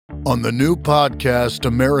On the new podcast,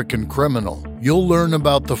 American Criminal, you'll learn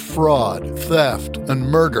about the fraud, theft, and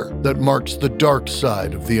murder that marks the dark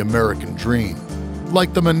side of the American dream.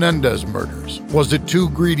 Like the Menendez murders. Was it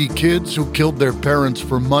two greedy kids who killed their parents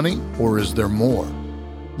for money, or is there more?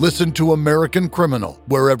 Listen to American Criminal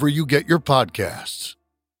wherever you get your podcasts.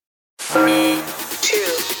 3, 2,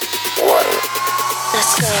 1.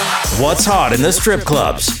 Let's go. What's hot in the strip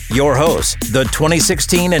clubs? Your hosts, the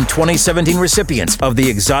 2016 and 2017 recipients of the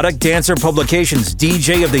Exotic Dancer Publications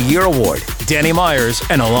DJ of the Year Award, Danny Meyers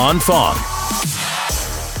and Ilan Fong.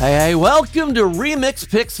 Hey, welcome to Remix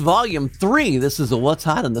Picks Volume 3. This is a What's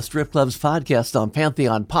Hot in the Strip Clubs podcast on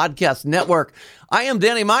Pantheon Podcast Network. I am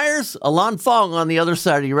Danny Meyers, Ilan Fong on the other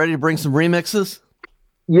side. Are you ready to bring some remixes?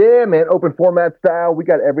 Yeah, man, open format style. We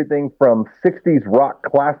got everything from 60s rock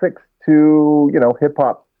classics to,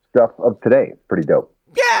 hip-hop stuff of today. It's pretty dope.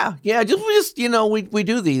 Yeah, just we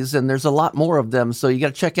do these, and there's a lot more of them, so you got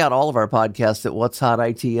to check out all of our podcasts at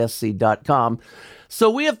what'shotitsc.com. So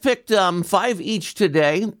we have picked 5 each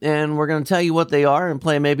today, and we're going to tell you what they are and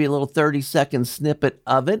play maybe a little 30-second snippet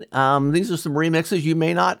of it. These are some remixes you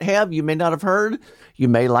may not have, you may not have heard, you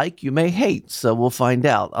may like, you may hate, so we'll find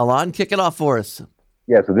out. Ilan, kick it off for us.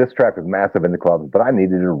 Yeah, so this track was massive in the clubs, but I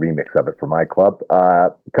needed a remix of it for my club.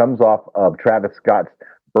 Comes off of Travis Scott's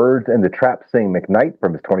Birds and the Trap Sing McKnight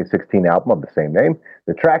from his 2016 album of the same name.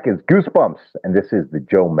 The track is Goosebumps, and this is the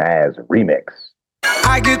Joe Maz remix.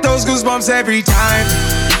 I get those goosebumps every time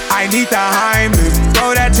I need the Heimlich,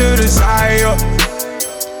 throw that to the side.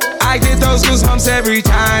 I get those goosebumps every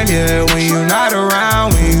time, yeah, when you're not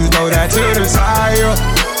around, when you throw that to the side.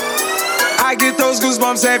 I get those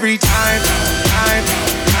goosebumps every time.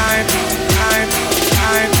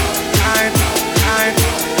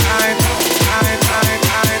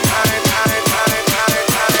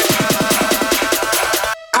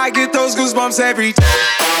 I get those goosebumps every time.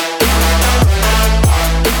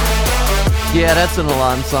 Yeah, that's an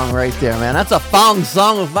Ilan song right there, man. That's a Fong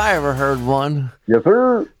song if I ever heard one. Yes,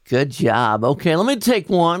 sir. Good job. Okay, let me take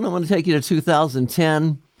one. I'm going to take you to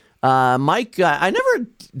 2010. Mike, I never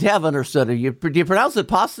have understood it. Do you pronounce it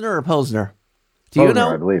Posner or Posner? Do you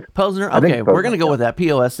know? I believe. Posner? Okay, we're going to go with that.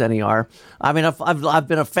 P-O-S-N-E-R. I mean, I've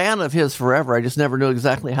been a fan of his forever. I just never knew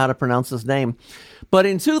exactly how to pronounce his name. But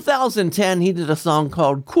in 2010, he did a song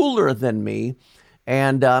called Cooler Than Me.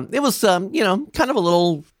 And it was, kind of a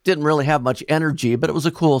little, didn't really have much energy, but it was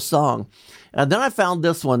a cool song. And then I found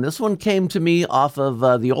this one. This one came to me off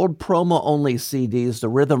of the old promo-only CDs, the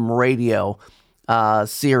Rhythm Radio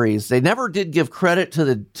series. They never did give credit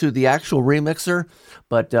to the actual remixer,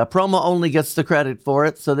 but promo only gets the credit for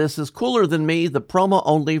it. So this is Cooler Than Me, the promo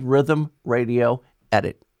only Rhythm Radio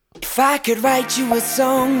edit. If I could write you a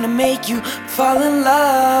song to make you fall in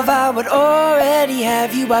love, I would already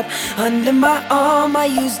have you up under my arm. I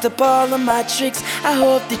used up all of my tricks, I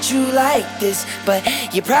hope that you like this, but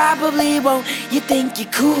you probably won't. You think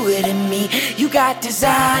you're cooler than me. You got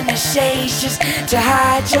designer shades just to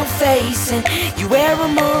hide your face, and you wear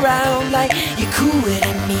them around like you're cooler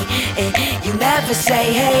than me. And you never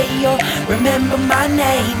say hey or remember my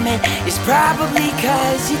name, and it's probably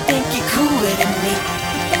cause you think you're cooler than me.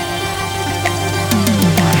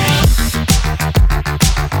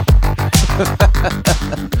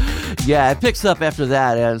 Yeah, it picks up after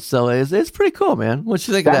that, and so it's pretty cool, man. What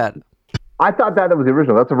you think of that? I thought that was the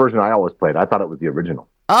original. That's the version I always played. I thought it was the original.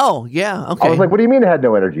 Oh, yeah, okay. I was like, what do you mean it had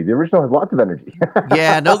no energy? The original has lots of energy.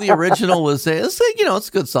 Yeah, no, the original it's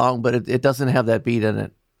a good song, but it doesn't have that beat in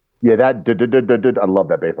it. Yeah, that I love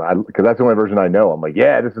that bass line because that's the only version I know. I'm like,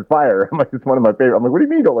 yeah, this is fire. I'm like, it's one of my favorite. I'm like, what do you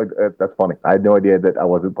mean you don't like that? That's funny. I had no idea that I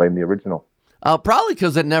wasn't playing the original. Probably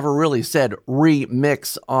because it never really said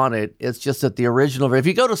remix on it. It's just that the original. If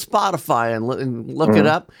you go to Spotify and look it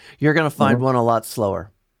up, you're going to find one a lot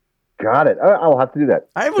slower. Got it. I'll have to do that.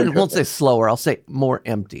 I won't say slower. I'll say more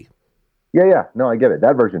empty. Yeah. No, I get it.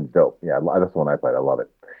 That version's dope. Yeah, that's the one I played. I love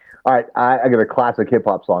it. All right, I got a classic hip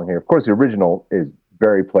hop song here. Of course, the original is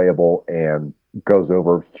very playable and goes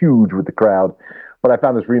over huge with the crowd. But I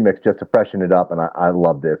found this remix just to freshen it up, and I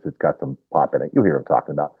love this. It's got some pop in it. You'll hear what I'm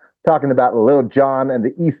talking about. Talking about Lil Jon and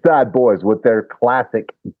the East Side Boys with their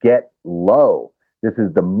classic Get Low. This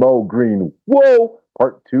is the Mo Green Whoa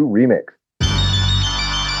Part 2 remix.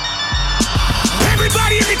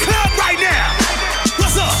 Everybody in the club right now,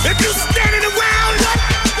 what's up? If you standing around,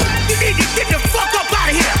 you need to get the fuck up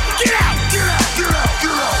out of here. Get out. Now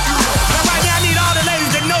right now I need all the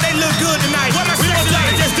ladies that know they look good tonight. What am I supposed to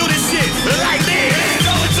do? Just do this shit like this.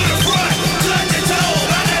 Going to the front, touch your toe,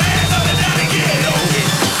 run that ass up and down and get on it.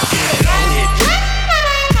 Get on it. Get on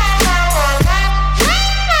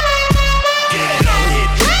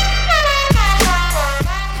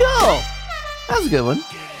it. That's a good one.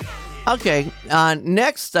 Okay,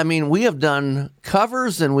 next, we have done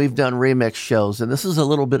covers and we've done remix shows, and this is a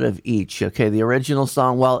little bit of each, okay? The original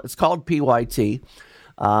song, well, it's called PYT,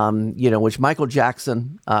 which Michael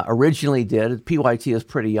Jackson originally did. PYT is a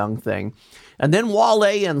pretty young thing. And then Wale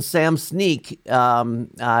and Sam Sneak did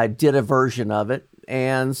a version of it.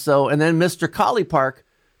 And then Mr. Collie Park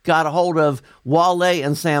got a hold of Wale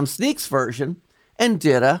and Sam Sneak's version and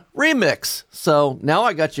did a remix. So now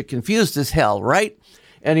I got you confused as hell, right?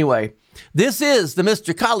 Anyway, this is the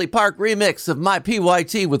Mr. Collie Park remix of My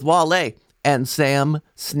PYT with Wale and Sam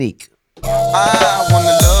Sneak. I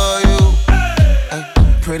wanna love you,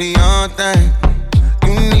 pretty young thing.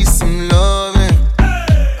 You need some loving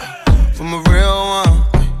from a real one.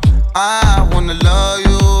 I wanna love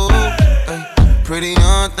you, pretty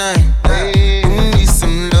young thing. You need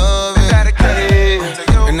some loving,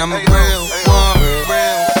 and I'm a real one.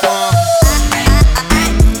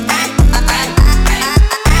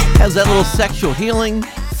 Has that little sexual healing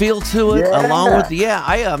feel to it, along with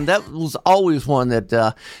that was always one that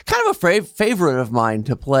kind of a favorite of mine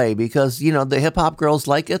to play, because the hip hop girls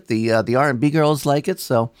like it, the R&B girls like it,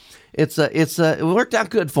 so it worked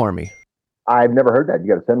out good for me. I've never heard that.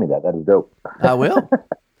 You got to send me that. That is dope. I will.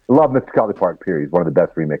 Love Mr. Collie Park. Period. He's one of the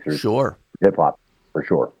best remixers. Sure. Hip hop for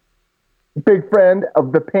sure. Big friend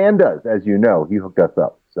of the Pandas, as you know. He hooked us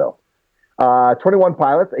up. So. 21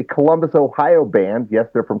 Pilots, a Columbus, Ohio band. Yes,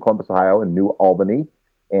 they're from Columbus, Ohio and New Albany.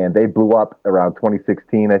 And they blew up around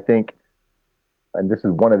 2016, I think. And this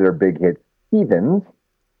is one of their big hits, Heathens.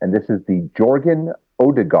 And this is the Jorgen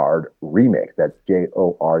Odegaard remix. That's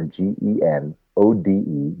Jorgen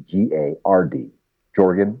Odegaard.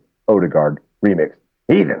 Jorgen Odegaard remix.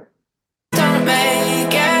 Heathens. Don't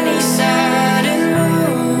make any sudden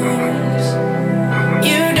moves.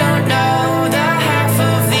 You don't know the half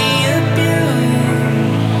of the abuse.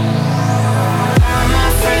 All my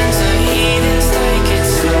friends are heathens, take it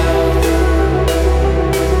slow.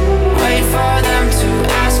 Wait for them to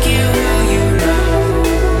ask you who you know.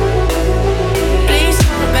 Please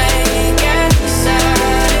don't make any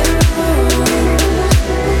sudden moves.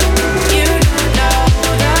 You don't know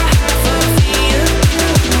the half of the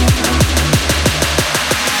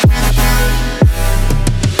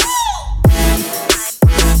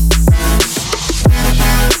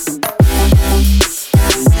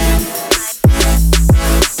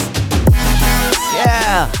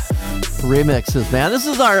remixes, man. This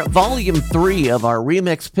is our volume 3 of our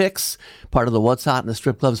remix picks, part of the What's Hot in the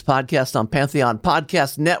Strip Clubs podcast on Pantheon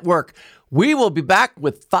Podcast Network. We will be back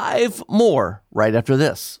with 5 more right after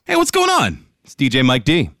this. Hey, what's going on? It's DJ Mike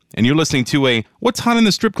D, and you're listening to a What's Hot in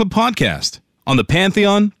the Strip Club podcast on the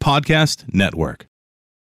Pantheon Podcast Network.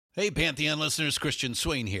 Hey, Pantheon listeners, Christian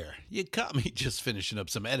Swain here. You caught me just finishing up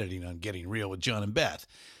some editing on Getting Real with John and Beth.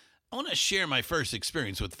 I want to share my first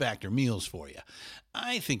experience with Factor Meals for you.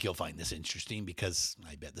 I think you'll find this interesting because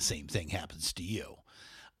I bet the same thing happens to you.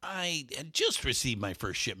 I had just received my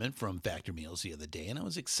first shipment from Factor Meals the other day, and I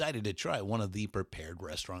was excited to try one of the prepared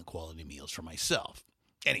restaurant quality meals for myself.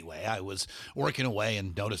 Anyway, I was working away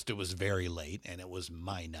and noticed it was very late, and it was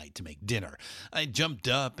my night to make dinner. I jumped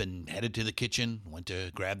up and headed to the kitchen, went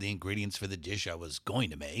to grab the ingredients for the dish I was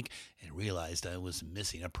going to make, and realized I was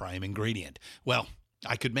missing a prime ingredient. Well,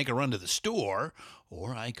 I could make a run to the store,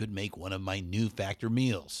 or I could make one of my new Factor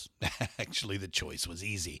meals. Actually, the choice was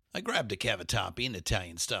easy. I grabbed a cavatappi, an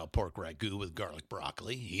Italian-style pork ragu with garlic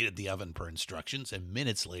broccoli, heated the oven per instructions, and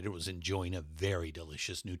minutes later was enjoying a very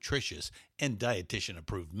delicious, nutritious, and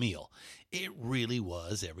dietitian-approved meal. It really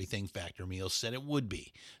was everything Factor Meals said it would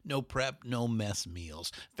be. No prep, no mess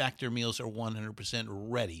meals. Factor Meals are 100%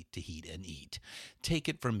 ready to heat and eat. Take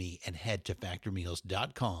it from me and head to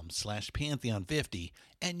factormeals.com/Pantheon50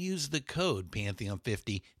 and use the code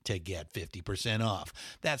Pantheon50 to get 50% off.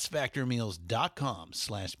 That's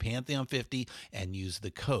factormeals.com/Pantheon50 and use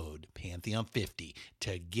the code Pantheon50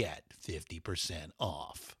 to get 50%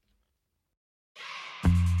 off.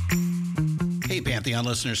 Hey, Pantheon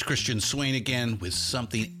listeners, Christian Swain again with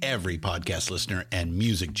something every podcast listener and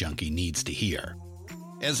music junkie needs to hear.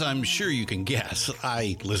 As I'm sure you can guess,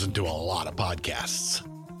 I listen to a lot of podcasts.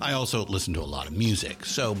 I also listen to a lot of music,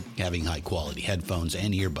 so having high-quality headphones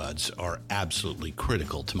and earbuds are absolutely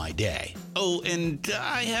critical to my day. Oh, and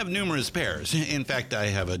I have numerous pairs. In fact, I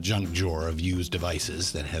have a junk drawer of used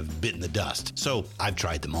devices that have bitten the dust, so I've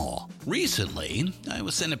tried them all. Recently, I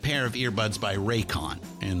was sent a pair of earbuds by Raycon,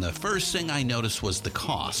 and the first thing I noticed was the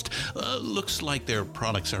cost. Looks like their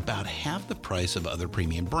products are about half the price of other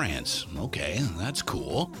premium brands. Okay, that's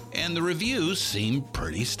cool. And the reviews seem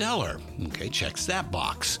pretty stellar. Okay, checks that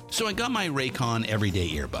box. weeks. So I got my Raycon Everyday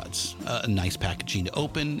Earbuds. A nice packaging to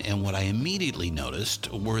open, and what I immediately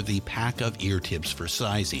noticed were the pack of ear tips for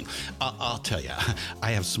sizing. I'll tell you,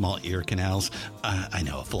 I have small ear canals. I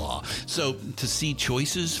know, a flaw. So to see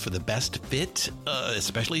choices for the best fit,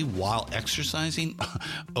 especially while exercising,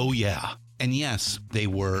 oh yeah. And yes, they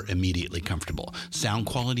were immediately comfortable. Sound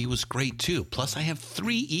quality was great too. Plus, I have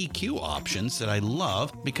 3 EQ options that I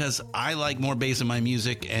love because I like more bass in my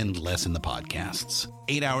music and less in the podcasts.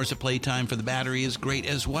 8 hours of playtime for the battery is great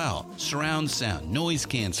as well. Surround sound, noise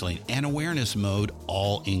canceling, and awareness mode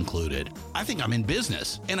all included. I think I'm in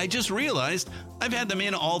business, and I just realized I've had them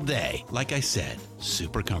in all day. Like I said,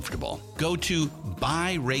 super comfortable. Go to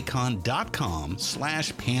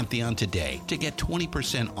buyraycon.com/Pantheon today to get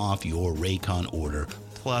 20% off your Raycon order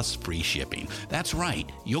plus free shipping. That's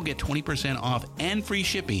right. You'll get 20% off and free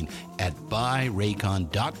shipping at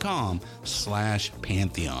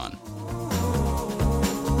buyraycon.com/Pantheon.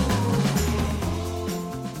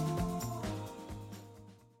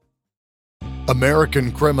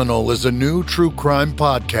 American Criminal is a new true crime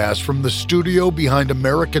podcast from the studio behind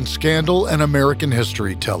American Scandal and American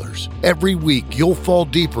History Tellers. Every week, you'll fall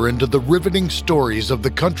deeper into the riveting stories of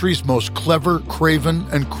the country's most clever, craven,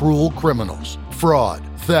 and cruel criminals. Fraud,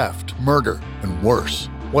 theft, murder, and worse.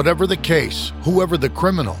 Whatever the case, whoever the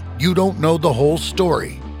criminal, you don't know the whole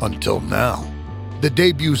story until now. The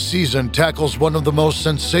debut season tackles one of the most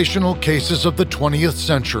sensational cases of the 20th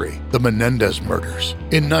century, the Menendez murders.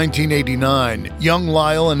 In 1989, young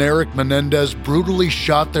Lyle and Eric Menendez brutally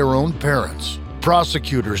shot their own parents.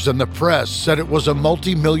 Prosecutors and the press said it was a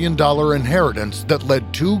multi-million-dollar inheritance that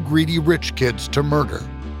led 2 greedy rich kids to murder.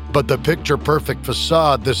 But the picture-perfect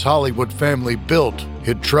facade this Hollywood family built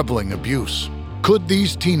hid troubling abuse. Could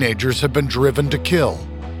these teenagers have been driven to kill?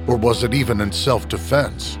 Or was it even in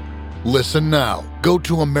self-defense? Listen now. Go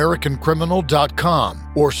to AmericanCriminal.com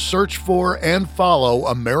or search for and follow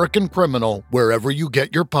American Criminal wherever you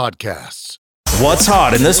get your podcasts. What's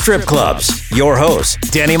hot in the strip clubs? Your hosts,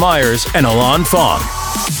 Danny Meyers and Ilan Fong.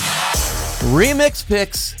 Remix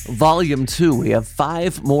Picks Volume 2. We have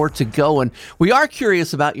 5 more to go, and we are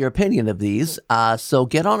curious about your opinion of these. So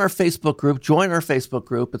get on our Facebook group, join our Facebook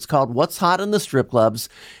group. It's called What's Hot in the Strip Clubs,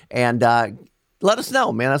 and let us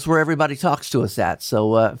know, man. That's where everybody talks to us at.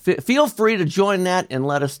 So feel free to join that and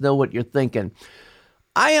let us know what you're thinking.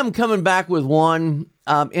 I am coming back with one,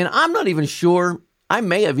 and I'm not even sure. I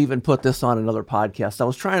may have even put this on another podcast. I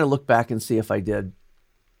was trying to look back and see if I did.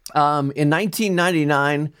 In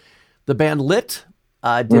 1999, the band Lit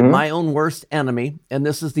did My Own Worst Enemy, and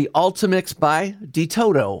this is the Ultimix by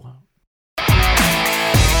DeToto.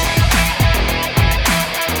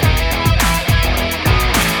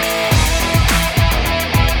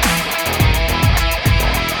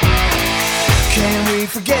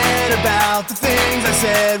 Forget about the things I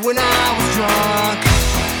said when I was drunk.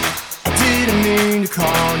 I didn't mean to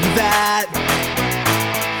call you that.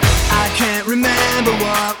 I can't remember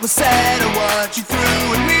what was said or what you threw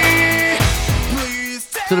at me.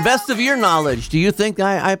 Please. To the best of your knowledge, do you think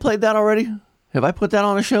I played that already? Have I put that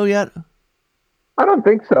on a show yet? I don't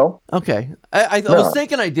think so. Okay. I was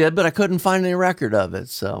thinking I did, but I couldn't find any record of it,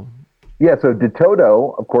 so... Yeah, so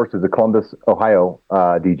DeToto, of course, is a Columbus, Ohio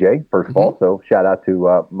DJ, first of all. So shout out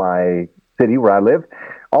to my city where I live.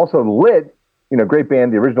 Also, Lit, great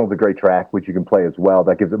band. The original is a great track, which you can play as well.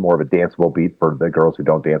 That gives it more of a danceable beat for the girls who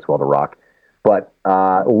don't dance well to rock. But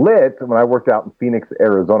Lit, when I worked out in Phoenix,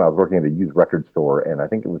 Arizona, I was working at a used record store, and I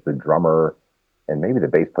think it was the drummer and maybe the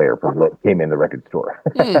bass player from Lit came in the record store.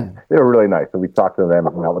 They were really nice. So we talked to them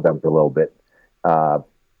and hung out with them for a little bit.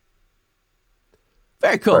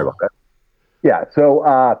 Very cool. Sorry about that. Yeah, so,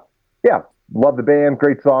 love the band,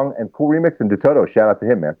 great song, and cool remix, and DeToto, shout out to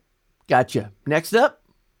him, man. Gotcha. Next up?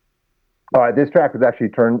 All right, this track was actually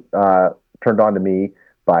turned on to me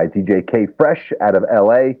by DJ K Fresh out of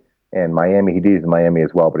L.A. and Miami. He DJs in Miami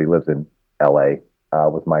as well, but he lives in L.A.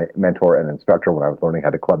 Was my mentor and instructor when I was learning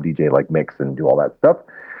how to club DJ, like mix and do all that stuff.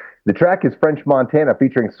 The track is French Montana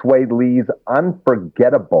featuring Sway Lee's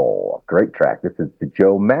Unforgettable. Great track. This is the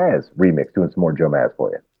Joe Maz remix, doing some more Joe Maz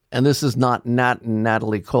for you. And this is not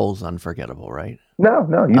Natalie Cole's Unforgettable, right? No.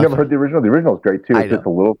 You never heard the original? The original is great, too. It's just a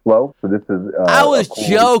little slow. So this is... I was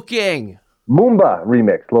joking. Moomba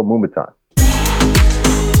remix. Little Moomba time.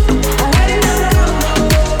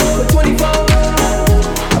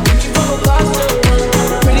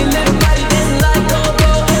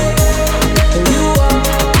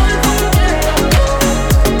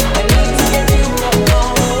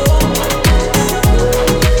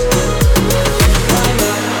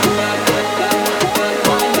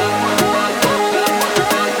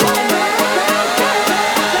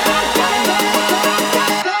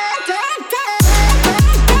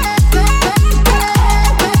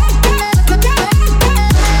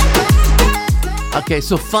 Okay,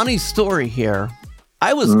 so funny story here.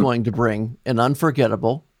 I was going to bring an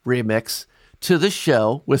unforgettable remix to the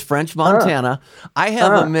show with French Montana. I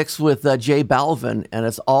have a mix with J Balvin, and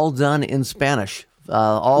it's all done in Spanish.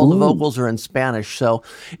 All the vocals are in Spanish, so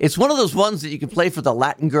it's one of those ones that you can play for the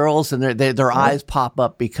Latin girls, and their eyes pop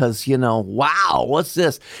up because, wow, what's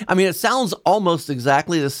this? I mean, it sounds almost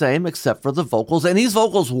exactly the same except for the vocals, and these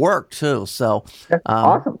vocals work too. So That's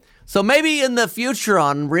awesome. So maybe in the future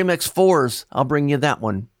on Remix 4s, I'll bring you that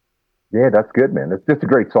one. Yeah, that's good, man. It's just a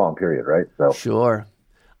great song, period, right? So Sure.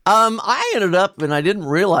 I ended up, and I didn't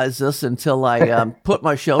realize this until I put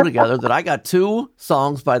my show together, that I got 2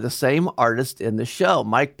 songs by the same artist in the show,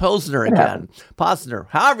 Mike Posner again. Posner,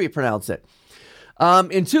 however you pronounce it.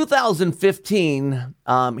 In 2015,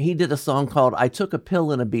 he did a song called I Took a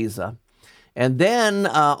Pill in Ibiza. And then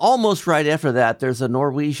almost right after that, there's a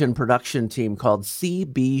Norwegian production team called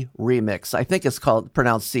CB Remix. I think it's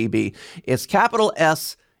pronounced CB. It's capital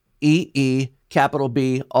S-E-E, capital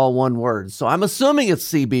B, all one word. So I'm assuming it's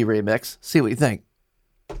CB Remix. See what you think.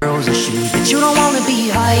 Girls and shoes, but you don't wanna be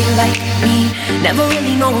high like me. Never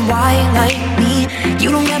really knowing why like me.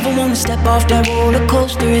 You don't ever wanna step off that roller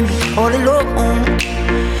coaster and be all alone.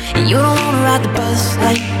 And you don't wanna ride the bus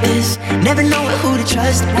like this. Never know who to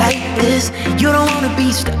trust like this. You don't wanna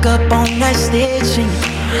be stuck up on that stage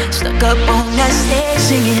singing. Stuck up on that stage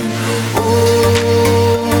singing.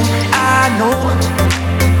 Oh, I know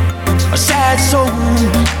a sad soul,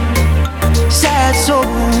 sad souls.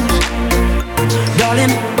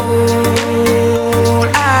 Darling, all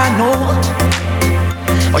I know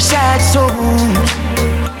are sad souls,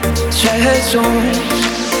 sad souls.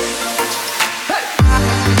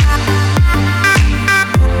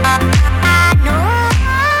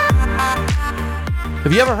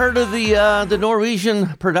 Have you ever heard of the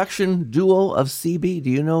Norwegian production duo of CB? Do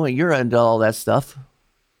you know? You're into all that stuff.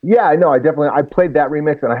 yeah, I know. I played that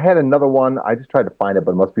remix, and I had another one. I just tried to find it,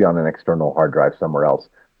 but it must be on an external hard drive somewhere else.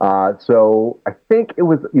 So I think it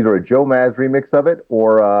was either a Joe Maz remix of it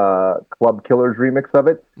or a Club Killers remix of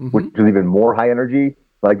it, which is even more high energy.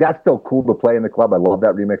 Like, that's still cool to play in the club. I love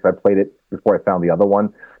that remix. I played it before I found the other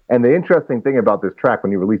one. And the interesting thing about this track,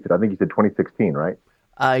 when you released it, I think you said 2016, right?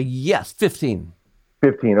 Yes, 15.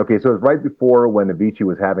 15. Okay, so it was right before when Avicii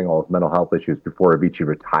was having all his mental health issues, before Avicii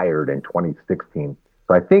retired in 2016.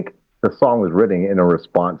 So I think the song was written in a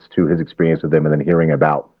response to his experience with him, and then hearing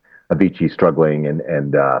about Avicii struggling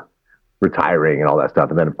and retiring and all that stuff.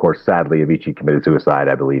 And then, of course, sadly, Avicii committed suicide,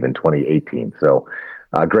 I believe, in 2018. So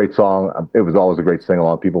great song. It was always a great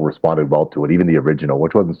sing-along. People responded well to it, even the original,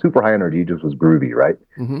 which wasn't super high energy, just was groovy, right?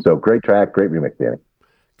 So great track, great remix, Danny.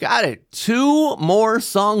 Got it. 2 more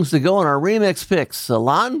songs to go on our remix picks.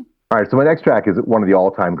 Ilan? All right, so my next track is one of the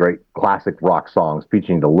all-time great classic rock songs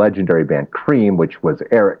featuring the legendary band Cream, which was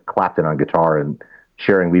Eric Clapton on guitar and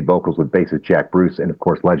sharing lead vocals with bassist Jack Bruce, and of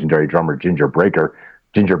course legendary drummer Ginger Baker.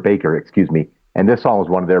 And this song was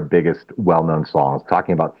one of their biggest well-known songs,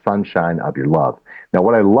 talking about Sunshine of Your Love. Now,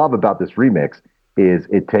 what I love about this remix is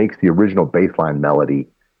it takes the original bassline melody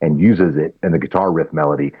and uses it in the guitar riff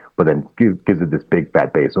melody, but then gives it this big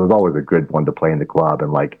fat bass. So it was always a good one to play in the club.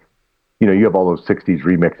 And like, you know, you have all those 60s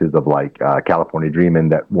remixes of like California Dreamin'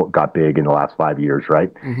 that got big in the last 5 years,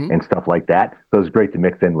 right? And stuff like that. So it was great to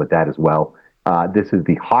mix in with that as well. This is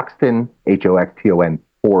the Hoxton, Hoxton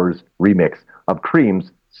 4's remix of Cream's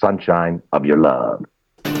Sunshine of Your Love.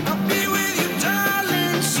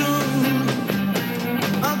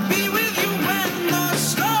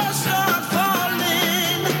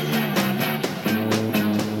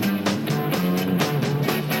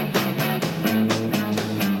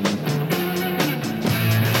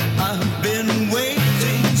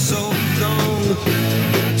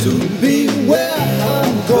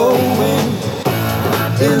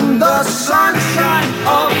 In the sunshine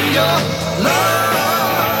of your love.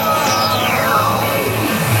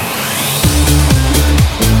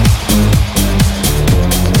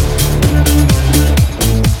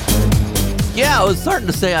 Yeah, I was starting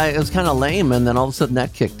to say it was kind of lame, and then all of a sudden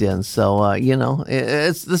that kicked in. So,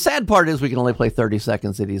 it's the sad part is we can only play 30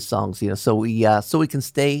 seconds of these songs, so we can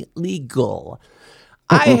stay legal.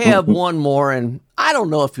 I have one more, and I don't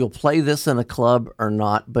know if you'll play this in a club or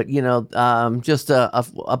not, but within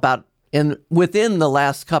the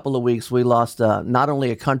last couple of weeks, we lost not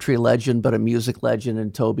only a country legend but a music legend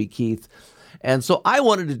in Toby Keith, and so I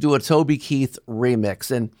wanted to do a Toby Keith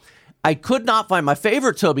remix, and I could not find my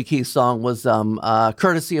favorite Toby Keith song was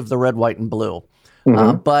courtesy of the Red, White, and Blue,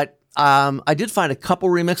 but I did find a couple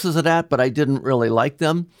remixes of that, but I didn't really like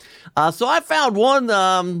them. So I found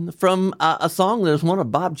one from a song. There's one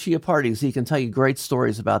of Bob Chiappardi's. He can tell you great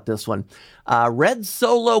stories about this one. Red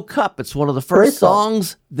Solo Cup. It's one of the first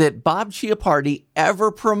songs that Bob Chiappardi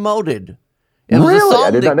ever promoted. It was a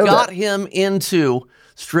song that got him into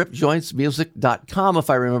stripjointsmusic.com, if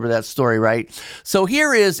I remember that story right. So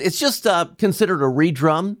it's just considered a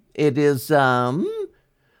redrum. It is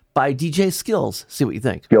by DJ Skills. See what you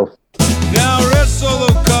think. Skills. Now Red Solo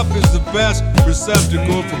Cup is the best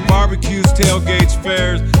receptacle for barbecues, tailgates,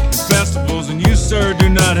 fairs, and festivals. And you, sir, do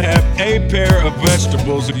not have a pair of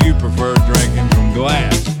vegetables if you prefer drinking from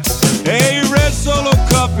glass. A Red Solo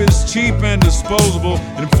Cup is cheap and disposable.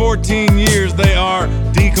 In 14 years, they are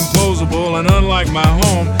decomposable. And unlike my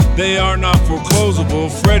home, they are not foreclosable.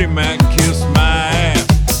 Freddie Mac kissed my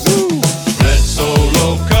ass. Woo! Red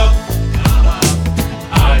Solo Cup,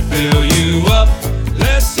 I fill you up.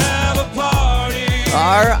 Let's have a party.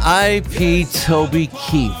 R.I.P. Toby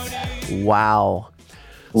Keith. Wow.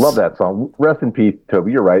 Love that song. Rest in peace,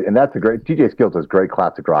 Toby. You're right. And that's a great, DJ Skills does great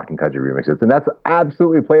classic rock and country remixes. And that's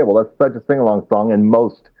absolutely playable. That's such a sing-along song in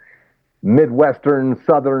most Midwestern,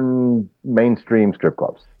 Southern, mainstream strip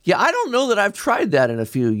clubs. Yeah, I don't know that I've tried that in a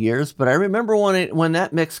few years, but I remember when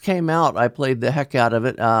that mix came out, I played the heck out of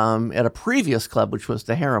it at a previous club, which was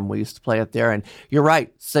the Harem. We used to play it there. And you're right,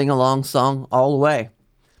 sing-along song all the way.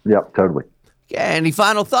 Yep, totally. Yeah, any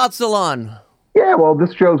final thoughts, Ilan? Yeah, well,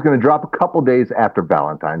 this show is going to drop a couple days after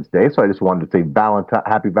Valentine's Day, so I just wanted to say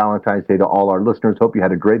happy Valentine's Day to all our listeners. Hope you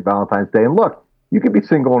had a great Valentine's Day. And look, you can be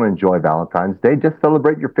single and enjoy Valentine's Day. Just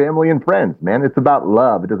celebrate your family and friends, man. It's about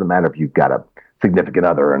love. It doesn't matter if you've got a significant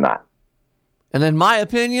other or not. And then my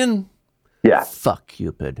opinion? Yeah. Fuck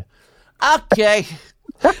Cupid. Okay.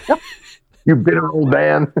 You bitter old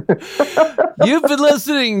man. You've been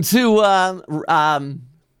listening to,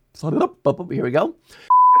 here we go.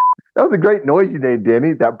 That was a great noise you made,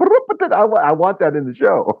 Danny. I want that in the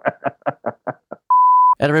show.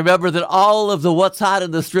 And remember that all of the What's Hot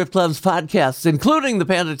in the Strip Clubs podcasts, including the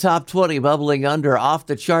Panda Top 20, Bubbling Under, Off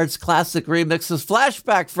the Charts, Classic Remixes,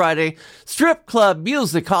 Flashback Friday, Strip Club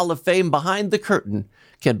Music Hall of Fame, Behind the Curtain,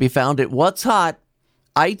 can be found at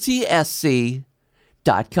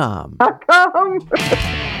what'shotitsc.com.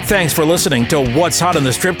 Thanks for listening to What's Hot in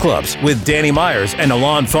the Strip Clubs with Danny Meyers and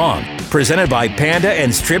Ilan Fong, presented by Panda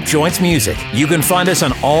and Strip Joints Music. You can find us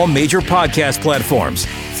on all major podcast platforms.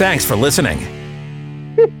 Thanks for listening.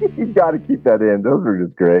 You got to keep that in. Those are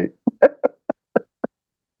just great.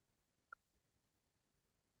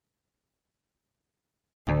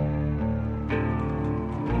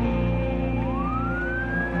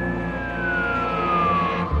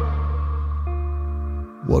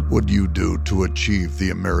 What would you do to achieve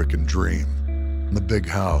the American dream? The big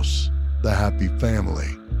house, the happy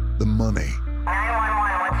family, the money.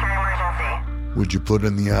 911, what's your emergency? Would you put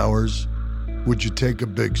in the hours? Would you take a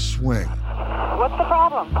big swing? What's the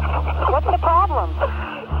problem? What's the problem?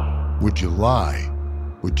 Would you lie?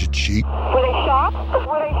 Would you cheat? Were they shot?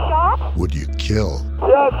 Were they shot? Would you kill?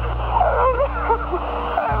 Yes.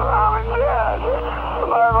 My mom is dead.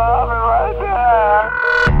 My mom is right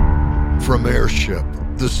there. From Airship,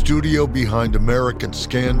 the studio behind American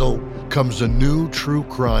Scandal, comes a new true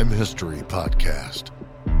crime history podcast.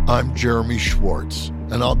 I'm Jeremy Schwartz,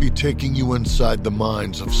 and I'll be taking you inside the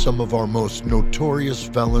minds of some of our most notorious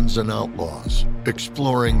felons and outlaws,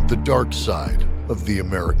 exploring the dark side of the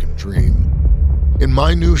American dream. In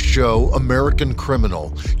my new show, American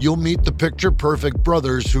Criminal, you'll meet the picture-perfect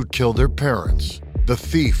brothers who killed their parents, the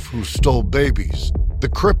thief who stole babies, the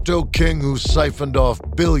crypto king who siphoned off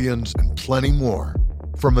billions, and plenty more.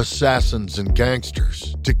 From assassins and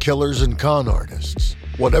gangsters to killers and con artists.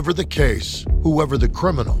 Whatever the case, whoever the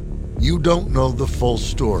criminal, you don't know the full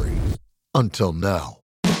story. Until now.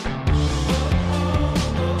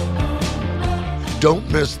 Don't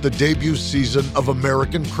miss the debut season of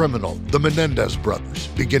American Criminal, The Menendez Brothers,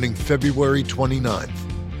 beginning February 29th.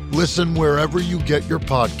 Listen wherever you get your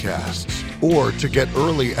podcasts, or to get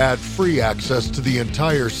early ad-free access to the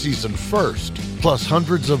entire season first, plus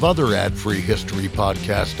hundreds of other ad-free history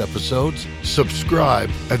podcast episodes,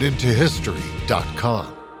 subscribe at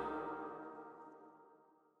IntoHistory.com.